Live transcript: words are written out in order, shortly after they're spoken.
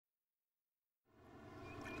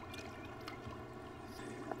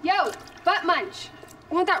Yo, butt munch.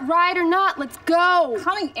 Want that ride or not? Let's go.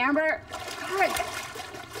 Coming, Amber. God.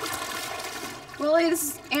 Willy,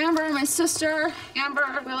 this is Amber, my sister.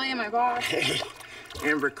 Amber, Willy, and my boss. Hey,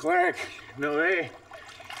 Amber Clark. No way.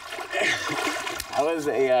 I was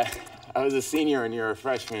a senior and you're a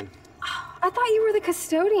freshman. I thought you were the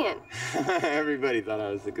custodian. Everybody thought I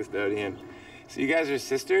was the custodian. So you guys are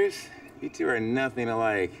sisters? You two are nothing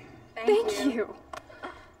alike. Thank you.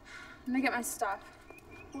 Let me get my stuff.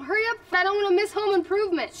 Well, hurry up. I don't want to miss home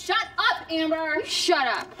improvement. Shut up, Amber. You shut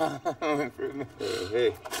up. Home improvement.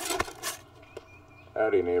 Hey.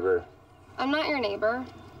 Howdy, neighbor. I'm not your neighbor.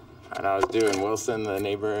 And I was doing Wilson, the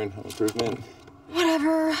neighbor in home improvement.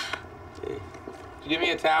 Whatever. Hey. Did you give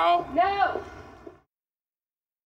me a towel? No.